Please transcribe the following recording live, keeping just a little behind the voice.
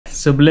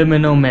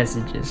Subliminal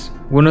messages,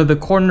 one of the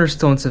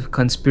cornerstones of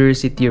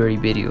conspiracy theory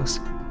videos.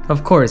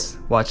 Of course,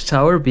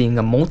 Watchtower, being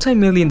a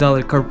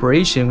multi-million-dollar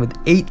corporation with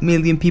 8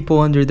 million people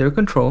under their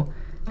control,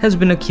 has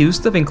been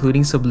accused of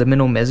including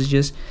subliminal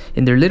messages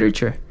in their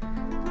literature.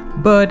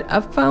 But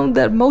I've found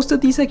that most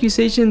of these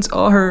accusations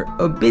are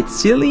a bit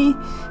silly,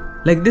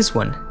 like this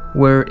one,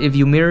 where if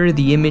you mirror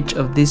the image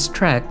of this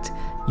tract,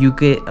 you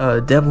get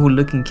a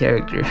devil-looking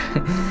character.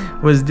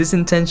 Was this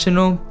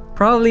intentional?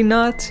 Probably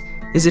not.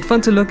 Is it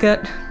fun to look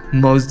at?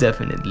 Most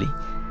definitely.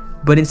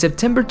 But in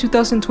September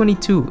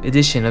 2022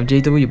 edition of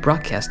JW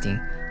Broadcasting,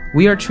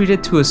 we are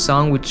treated to a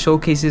song which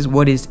showcases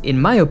what is,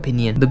 in my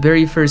opinion, the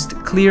very first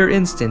clear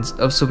instance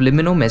of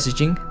subliminal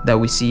messaging that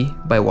we see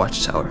by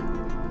Watchtower.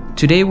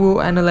 Today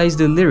we'll analyze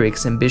the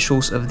lyrics and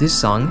visuals of this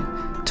song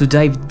to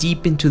dive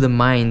deep into the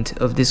mind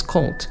of this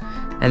cult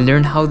and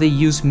learn how they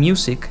use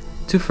music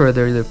to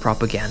further their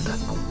propaganda.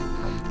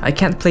 I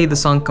can't play the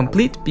song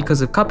complete because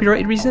of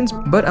copyright reasons,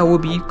 but I will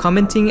be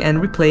commenting and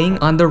replaying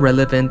on the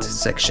relevant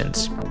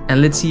sections.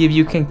 And let's see if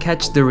you can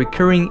catch the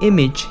recurring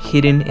image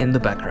hidden in the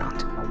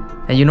background.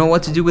 And you know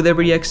what to do with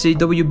every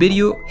ExJW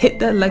video. Hit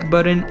that like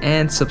button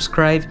and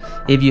subscribe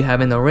if you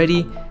haven't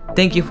already.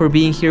 Thank you for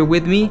being here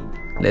with me.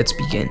 Let's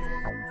begin.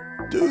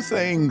 Do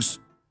things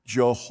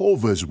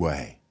Jehovah's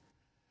way,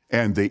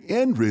 and the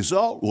end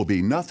result will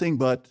be nothing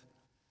but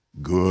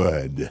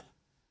good.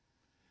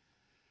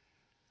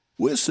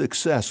 With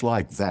success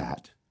like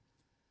that,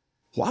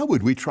 why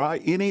would we try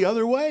any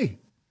other way?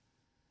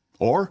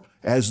 Or,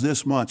 as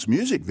this month's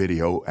music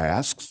video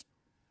asks,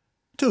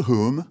 to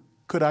whom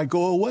could I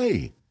go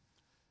away?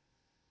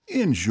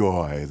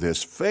 Enjoy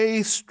this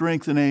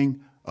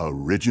faith-strengthening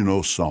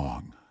original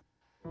song.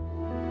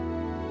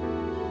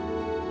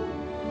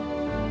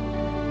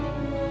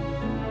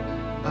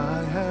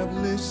 I have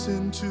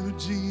listened to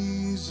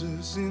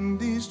Jesus in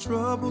these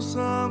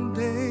troublesome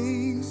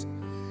days.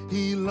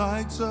 He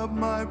lights up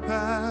my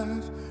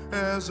path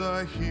as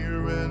I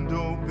hear and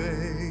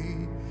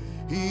obey.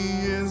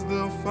 He is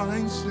the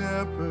fine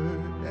shepherd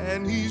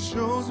and he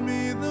shows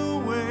me the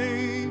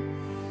way.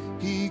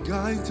 He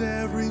guides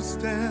every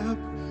step,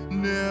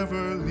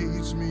 never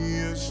leads me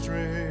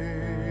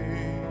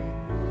astray.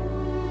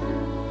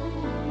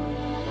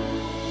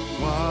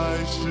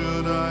 Why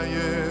should I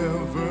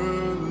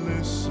ever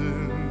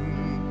listen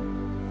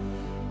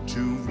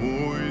to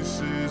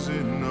voices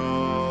in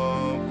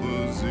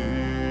opposition?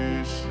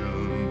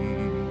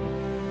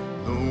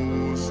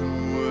 Those who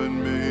would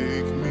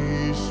make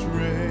me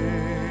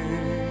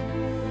stray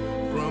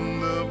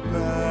from the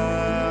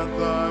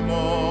path I'm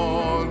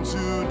on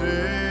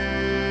today.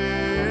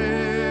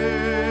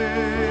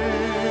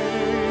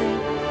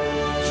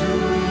 To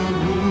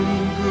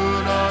whom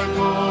could I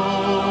go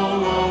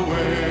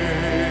away?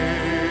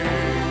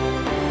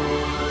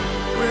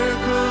 Where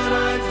could I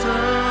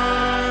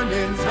turn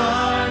in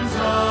times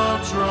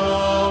of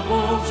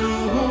trouble? To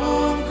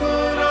whom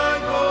could I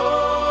go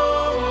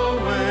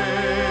away?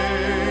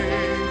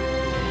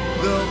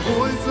 The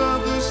voice of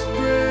the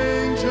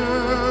stranger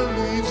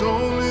leads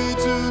only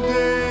to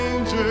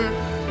danger.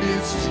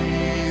 It's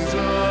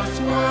Jesus'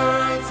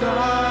 words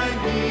I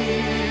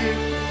hear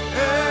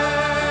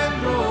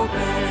and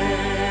obey.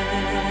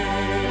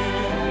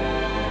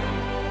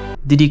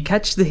 Did you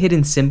catch the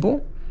hidden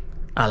symbol?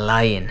 A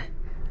lion.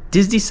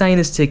 This design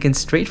is taken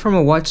straight from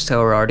a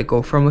Watchtower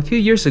article from a few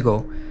years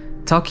ago,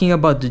 talking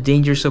about the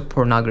dangers of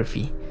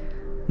pornography.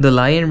 The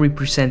lion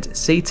represents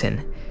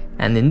Satan,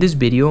 and in this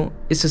video,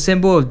 it's a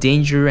symbol of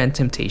danger and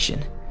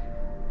temptation.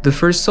 The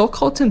first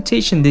so-called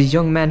temptation this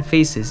young man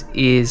faces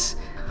is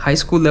high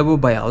school level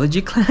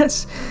biology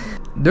class.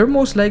 They're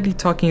most likely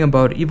talking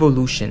about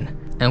evolution,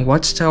 and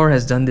Watchtower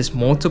has done this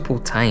multiple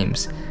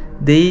times.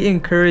 They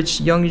encourage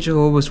young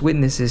Jehovah's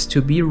Witnesses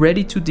to be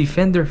ready to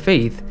defend their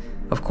faith,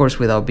 of course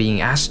without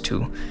being asked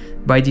to,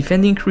 by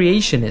defending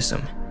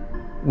creationism,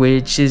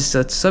 which is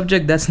a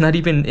subject that's not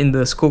even in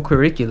the school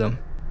curriculum.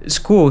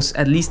 Schools,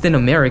 at least in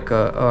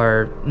America,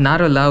 are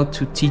not allowed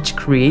to teach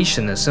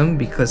creationism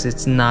because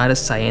it's not a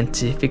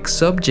scientific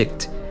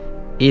subject.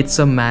 It's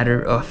a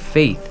matter of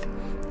faith.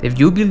 If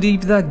you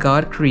believe that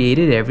God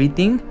created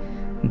everything,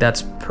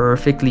 that's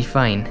perfectly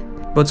fine.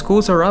 But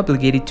schools are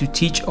obligated to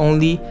teach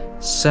only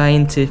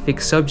scientific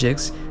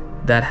subjects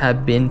that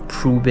have been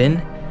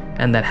proven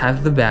and that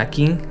have the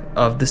backing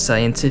of the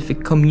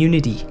scientific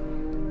community.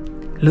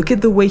 Look at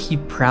the way he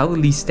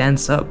proudly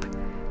stands up,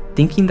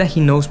 thinking that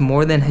he knows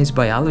more than his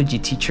biology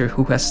teacher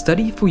who has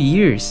studied for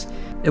years.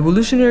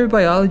 Evolutionary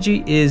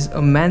biology is a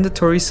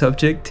mandatory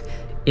subject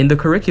in the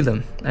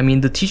curriculum. I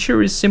mean, the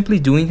teacher is simply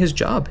doing his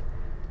job.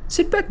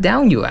 Sit back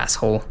down, you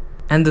asshole.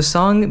 And the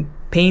song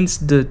paints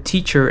the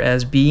teacher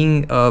as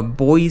being a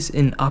voice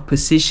in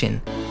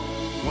opposition.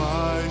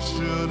 Why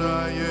should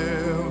I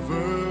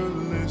ever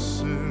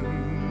listen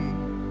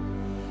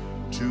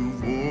to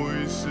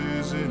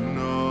voices in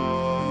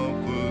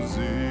opposition?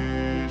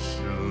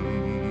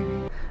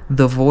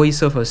 The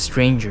voice of a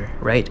stranger,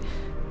 right?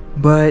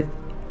 But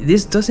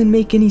this doesn't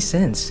make any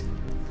sense.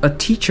 A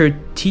teacher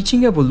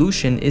teaching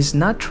evolution is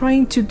not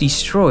trying to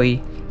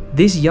destroy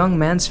this young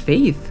man's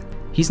faith.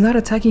 He's not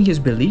attacking his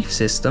belief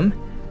system.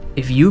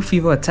 If you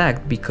feel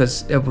attacked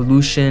because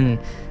evolution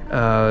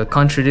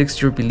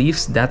contradicts your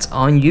beliefs, that's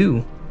on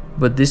you.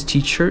 But this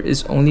teacher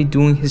is only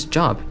doing his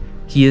job.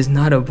 He is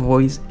not a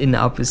voice in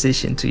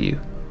opposition to you.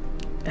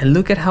 And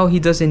look at how he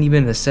doesn't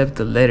even accept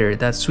the letter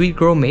that sweet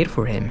girl made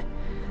for him.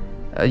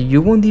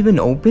 You won't even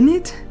open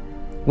it?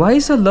 Why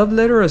is a love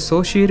letter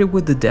associated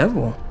with the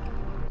devil?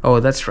 Oh,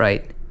 that's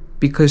right.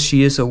 Because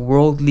she is a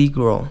worldly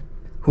girl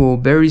who will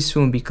very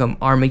soon become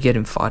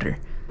Armageddon fodder.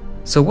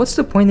 So what's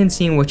the point in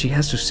seeing what she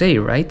has to say,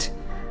 right?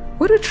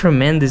 What a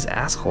tremendous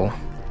asshole.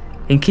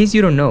 In case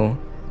you don't know,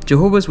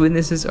 Jehovah's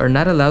Witnesses are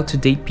not allowed to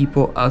date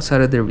people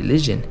outside of their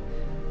religion.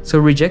 So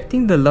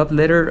rejecting the love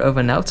letter of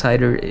an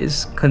outsider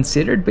is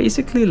considered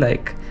basically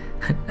like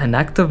an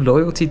act of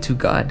loyalty to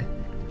God.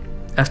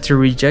 After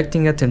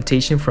rejecting a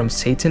temptation from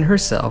Satan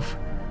herself,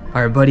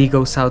 our buddy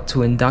goes out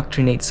to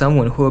indoctrinate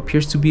someone who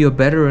appears to be a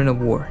veteran of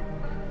war.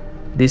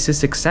 This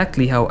is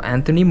exactly how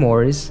Anthony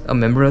Morris, a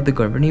member of the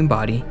governing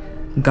body,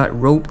 got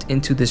roped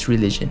into this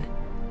religion.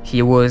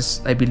 He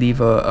was, I believe,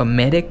 a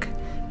medic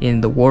in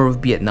the War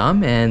of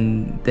Vietnam,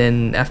 and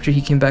then after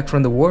he came back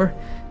from the war,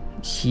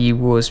 he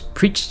was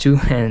preached to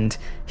and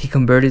he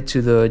converted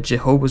to the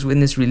Jehovah's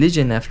Witness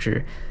religion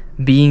after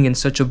being in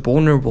such a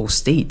vulnerable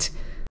state.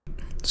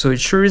 So it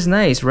sure is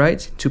nice,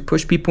 right, to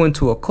push people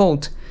into a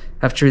cult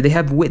after they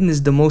have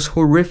witnessed the most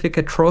horrific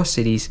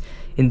atrocities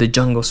in the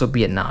jungles of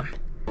Vietnam.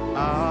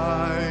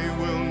 I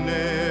will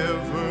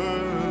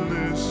never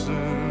listen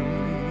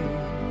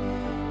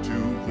to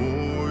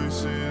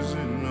voices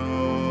in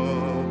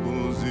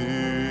opposition.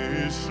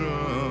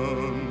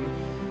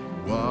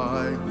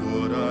 Why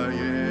would I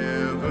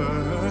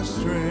ever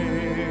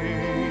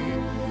stray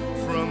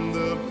from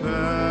the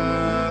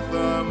path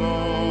I'm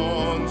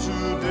on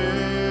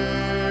today?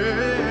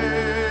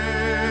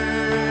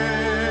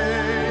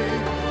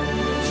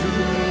 To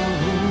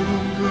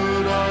whom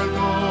could I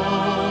go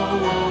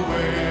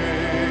away?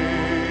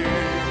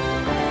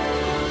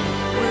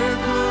 Where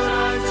could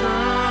I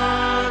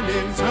turn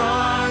in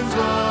times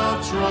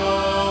of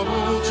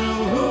trouble? To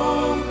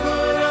whom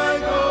could I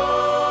go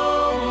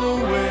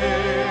away?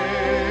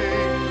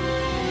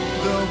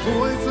 The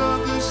voice of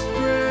the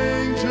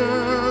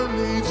stranger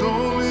leads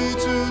only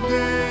to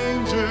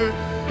danger.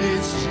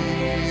 It's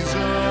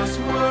Jesus'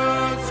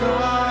 words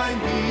I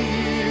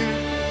hear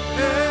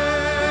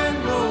and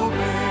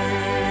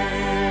obey.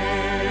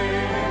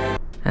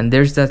 And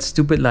there's that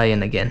stupid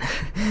lion again.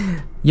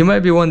 You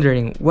might be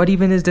wondering, what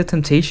even is the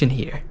temptation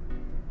here?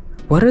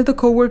 What are the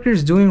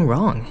co-workers doing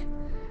wrong?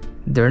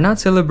 They're not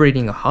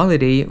celebrating a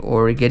holiday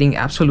or getting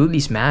absolutely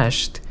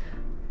smashed.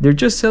 They're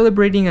just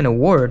celebrating an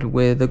award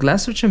with a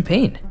glass of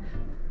champagne.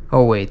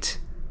 Oh wait,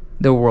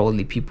 the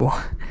worldly people.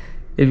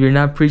 If you're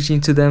not preaching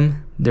to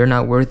them, they're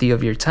not worthy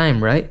of your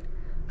time, right?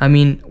 I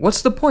mean,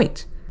 what's the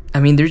point? I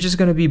mean, they're just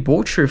gonna be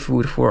vulture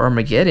food for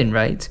Armageddon,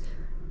 right?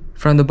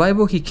 From the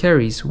Bible he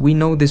carries, we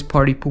know this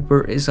party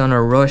pooper is on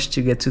a rush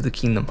to get to the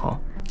Kingdom Hall.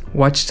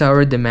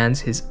 Watchtower demands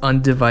his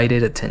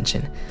undivided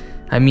attention.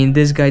 I mean,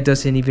 this guy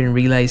doesn't even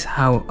realize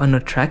how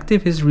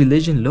unattractive his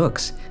religion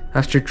looks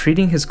after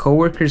treating his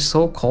coworkers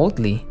so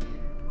coldly.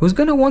 Who's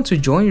gonna want to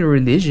join your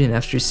religion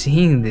after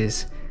seeing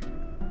this?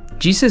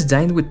 Jesus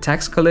dined with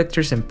tax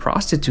collectors and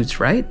prostitutes,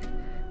 right?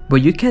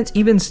 But you can't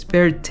even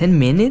spare 10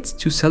 minutes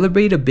to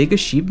celebrate a big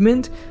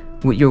achievement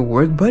with your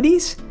work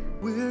buddies?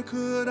 Where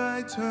could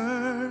I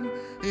turn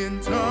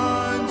in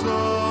times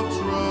of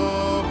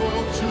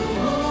trouble? To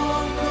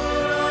whom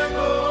could I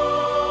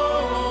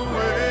go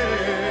away?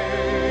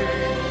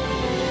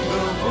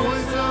 The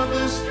voice of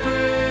the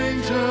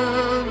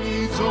stranger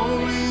leads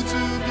only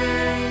to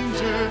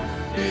danger.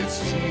 It's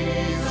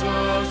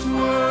Jesus'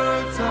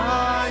 words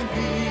I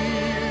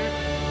hear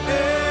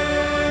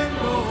and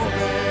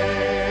obey.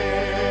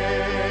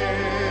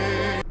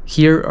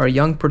 Here, our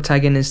young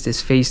protagonist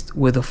is faced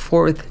with a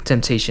fourth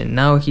temptation.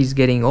 Now he's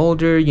getting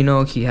older,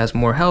 he has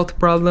more health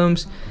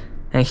problems,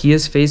 and he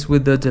is faced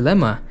with the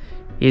dilemma.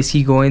 Is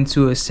he going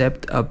to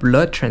accept a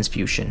blood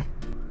transfusion?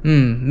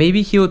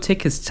 Maybe he'll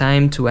take his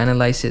time to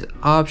analyze his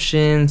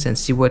options and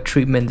see what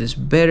treatment is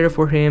better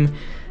for him,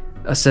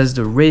 assess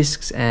the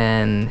risks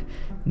and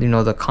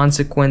the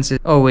consequences.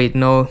 Oh wait,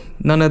 no,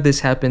 none of this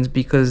happens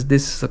because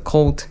this is a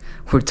cult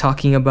we're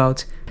talking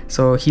about.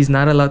 So he's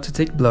not allowed to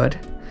take blood,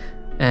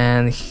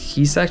 and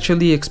he's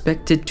actually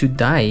expected to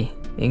die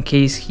in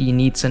case he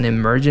needs an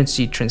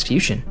emergency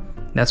transfusion.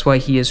 That's why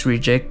he is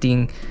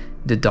rejecting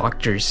the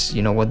doctors,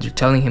 what they're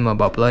telling him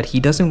about blood. He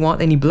doesn't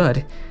want any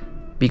blood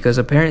because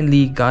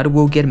apparently God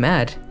will get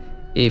mad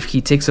if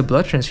he takes a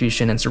blood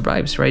transfusion and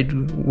survives, right?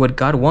 What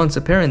God wants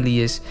apparently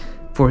is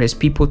for his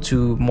people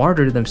to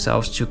martyr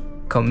themselves, to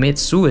commit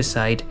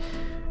suicide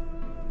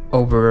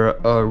over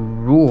a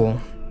rule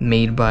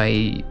made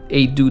by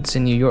 8 dudes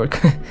in New York.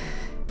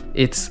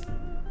 It's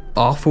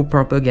awful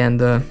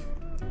propaganda.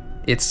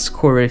 It's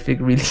horrific,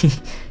 really.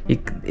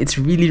 It's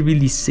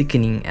really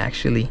sickening,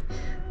 actually,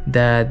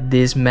 that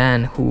this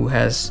man who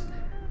has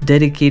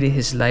dedicated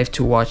his life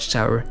to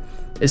Watchtower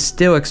is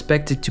still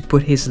expected to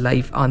put his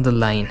life on the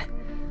line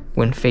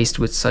when faced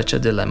with such a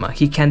dilemma.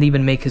 He can't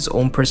even make his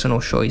own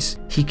personal choice.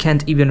 He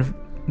can't even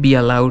be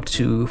allowed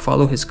to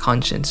follow his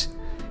conscience.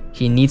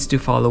 He needs to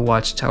follow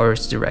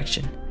Watchtower's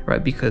direction,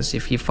 right? Because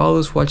if he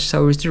follows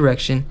Watchtower's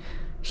direction,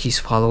 he's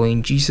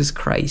following Jesus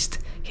Christ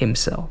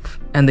himself.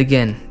 And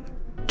again,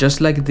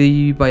 just like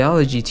the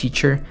biology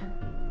teacher,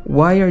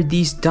 why are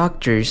these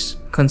doctors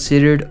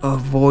considered a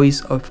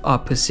voice of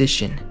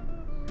opposition?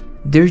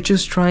 They're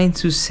just trying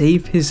to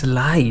save his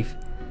life.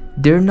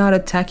 They're not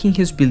attacking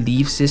his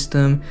belief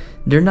system.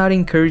 They're not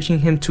encouraging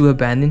him to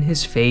abandon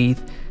his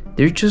faith.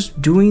 They're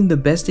just doing the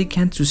best they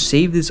can to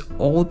save this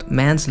old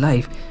man's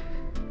life.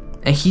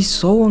 And he's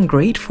so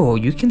ungrateful.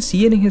 You can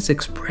see it in his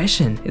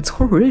expression. It's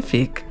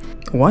horrific.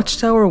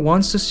 Watchtower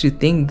wants us to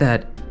think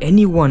that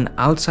anyone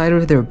outside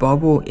of their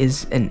bubble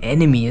is an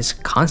enemy, is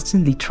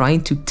constantly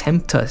trying to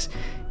tempt us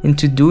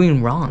into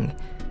doing wrong.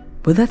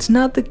 But that's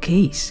not the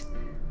case.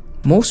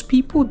 Most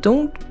people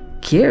don't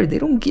care. They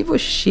don't give a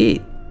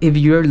shit if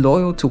you're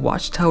loyal to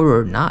Watchtower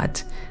or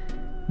not.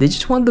 They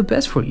just want the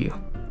best for you.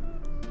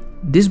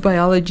 This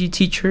biology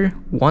teacher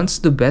wants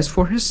the best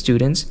for his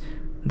students.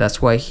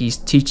 That's why he's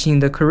teaching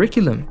the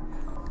curriculum.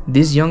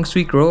 This young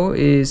sweet girl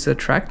is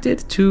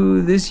attracted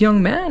to this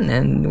young man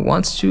and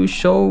wants to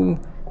show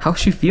how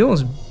she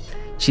feels.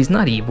 She's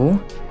not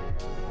evil.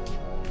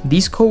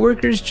 These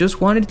co-workers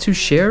just wanted to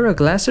share a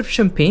glass of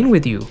champagne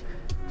with you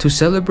to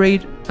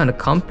celebrate an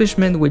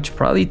accomplishment which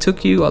probably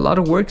took you a lot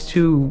of work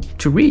to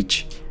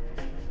reach.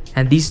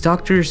 And these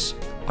doctors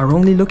are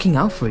only looking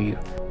out for you.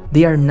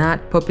 They are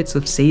not puppets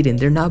of Satan.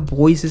 They're not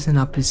voices in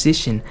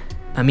opposition.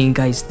 I mean,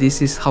 guys,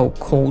 this is how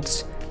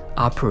cults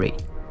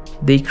operate.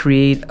 They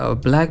create a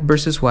black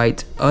versus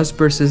white, us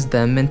versus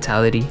them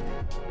mentality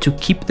to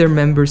keep their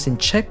members in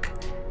check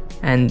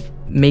and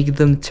make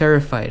them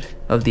terrified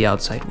of the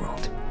outside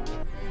world.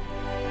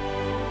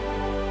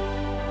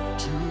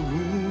 To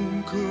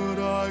whom could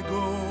I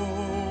go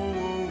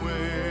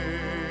away?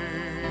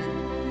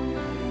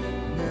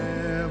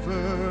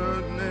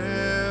 Never,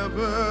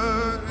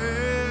 never,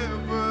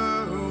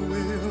 ever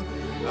will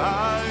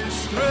I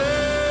stray.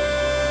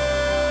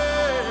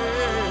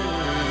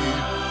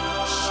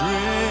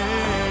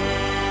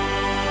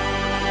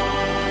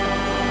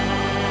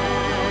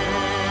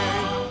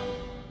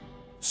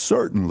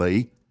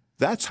 Certainly,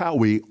 that's how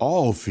we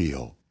all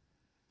feel.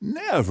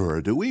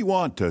 Never do we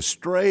want to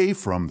stray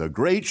from the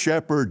great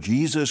shepherd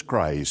Jesus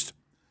Christ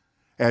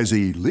as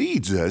he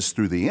leads us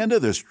through the end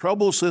of this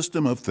troubled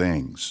system of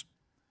things.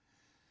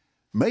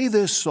 May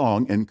this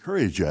song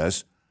encourage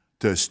us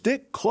to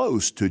stick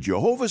close to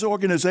Jehovah's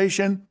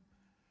organization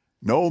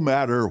no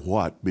matter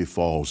what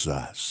befalls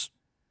us.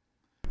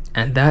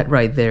 And that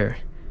right there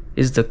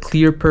is the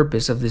clear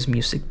purpose of this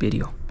music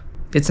video.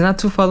 It's not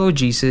to follow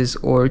Jesus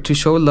or to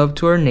show love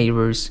to our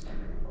neighbors.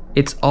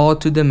 It's all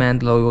to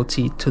demand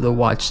loyalty to the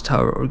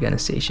Watchtower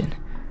organization.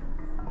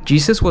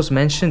 Jesus was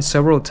mentioned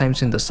several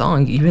times in the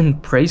song, even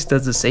praised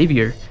as the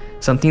Savior,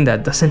 something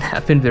that doesn't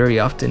happen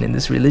very often in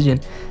this religion.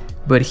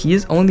 But he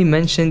is only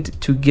mentioned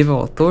to give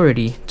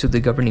authority to the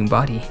governing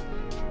body.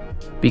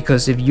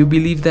 Because if you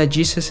believe that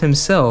Jesus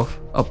himself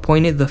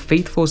appointed the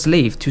faithful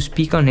slave to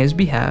speak on his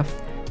behalf,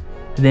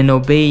 then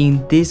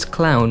obeying this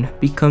clown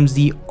becomes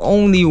the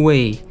only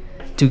way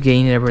to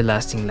gain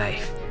everlasting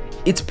life.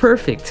 It's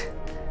perfect.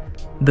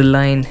 The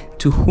line,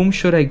 "To whom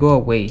should I go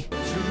away?" To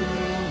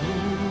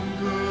whom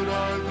could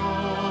I go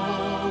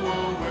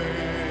away?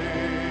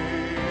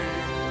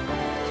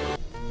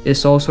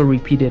 is also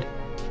repeated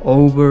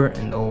over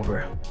and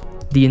over.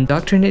 The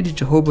indoctrinated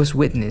Jehovah's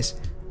Witness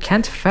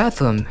can't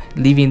fathom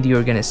leaving the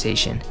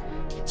organization,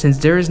 since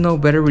there is no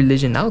better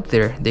religion out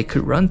there they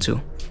could run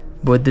to.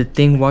 But the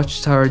thing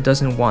Watchtower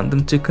doesn't want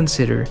them to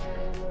consider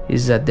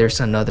is that there's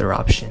another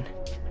option.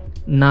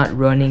 Not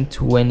running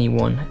to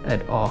anyone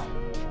at all.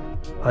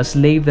 A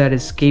slave that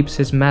escapes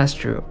his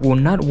master will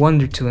not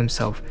wonder to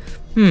himself,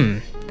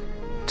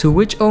 to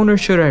which owner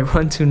should I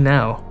run to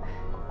now?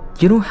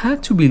 You don't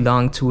have to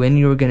belong to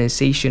any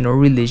organization or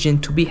religion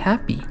to be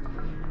happy.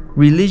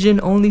 Religion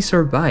only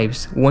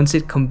survives once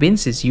it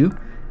convinces you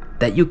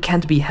that you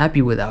can't be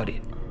happy without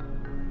it.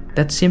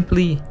 That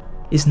simply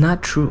is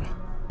not true.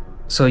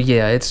 So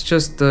yeah, it's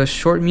just a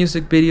short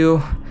music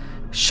video,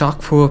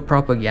 chock full of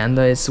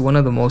propaganda. It's one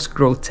of the most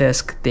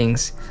grotesque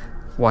things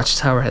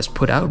Watchtower has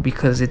put out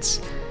because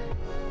it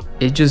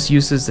just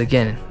uses,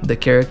 again, the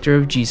character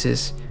of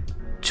Jesus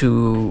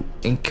to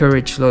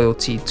encourage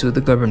loyalty to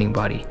the governing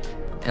body.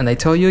 And I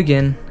tell you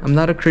again, I'm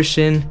not a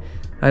Christian.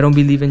 I don't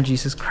believe in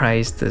Jesus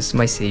Christ as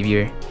my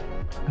savior.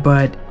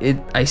 But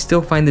I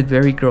still find it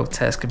very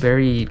grotesque,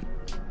 very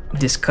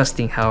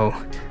disgusting how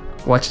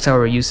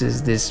Watchtower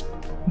uses this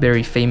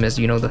very famous,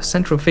 the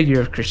central figure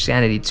of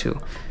Christianity to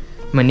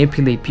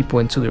manipulate people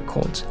into their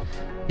cult.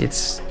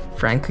 It's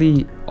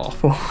frankly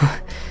awful.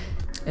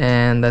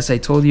 And as I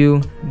told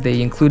you,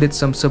 they included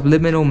some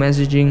subliminal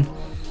messaging.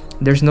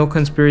 There's no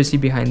conspiracy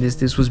behind this.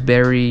 This was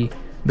very,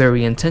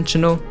 very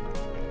intentional,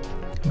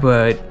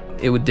 but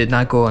it did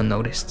not go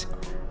unnoticed.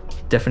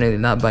 Definitely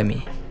not by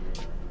me.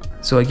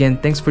 So again,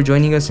 thanks for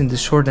joining us in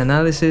this short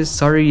analysis.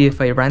 Sorry if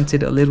I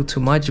ranted a little too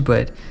much,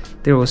 but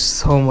there was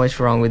so much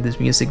wrong with this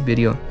music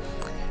video.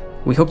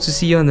 We hope to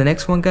see you on the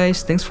next one,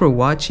 guys. Thanks for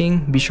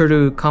watching. Be sure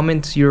to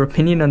comment your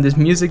opinion on this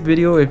music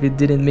video if it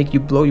didn't make you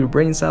blow your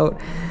brains out.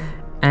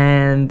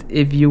 And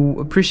if you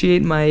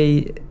appreciate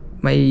my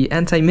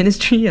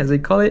anti-ministry, as I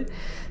call it,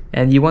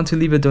 and you want to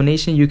leave a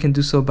donation, you can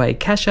do so by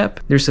Cash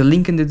App. There's a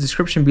link in the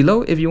description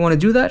below if you want to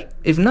do that.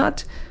 If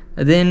not,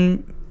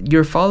 then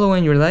your follow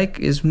and your like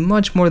is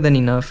much more than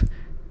enough.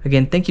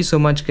 Again, thank you so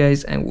much,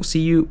 guys, and we'll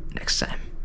see you next time.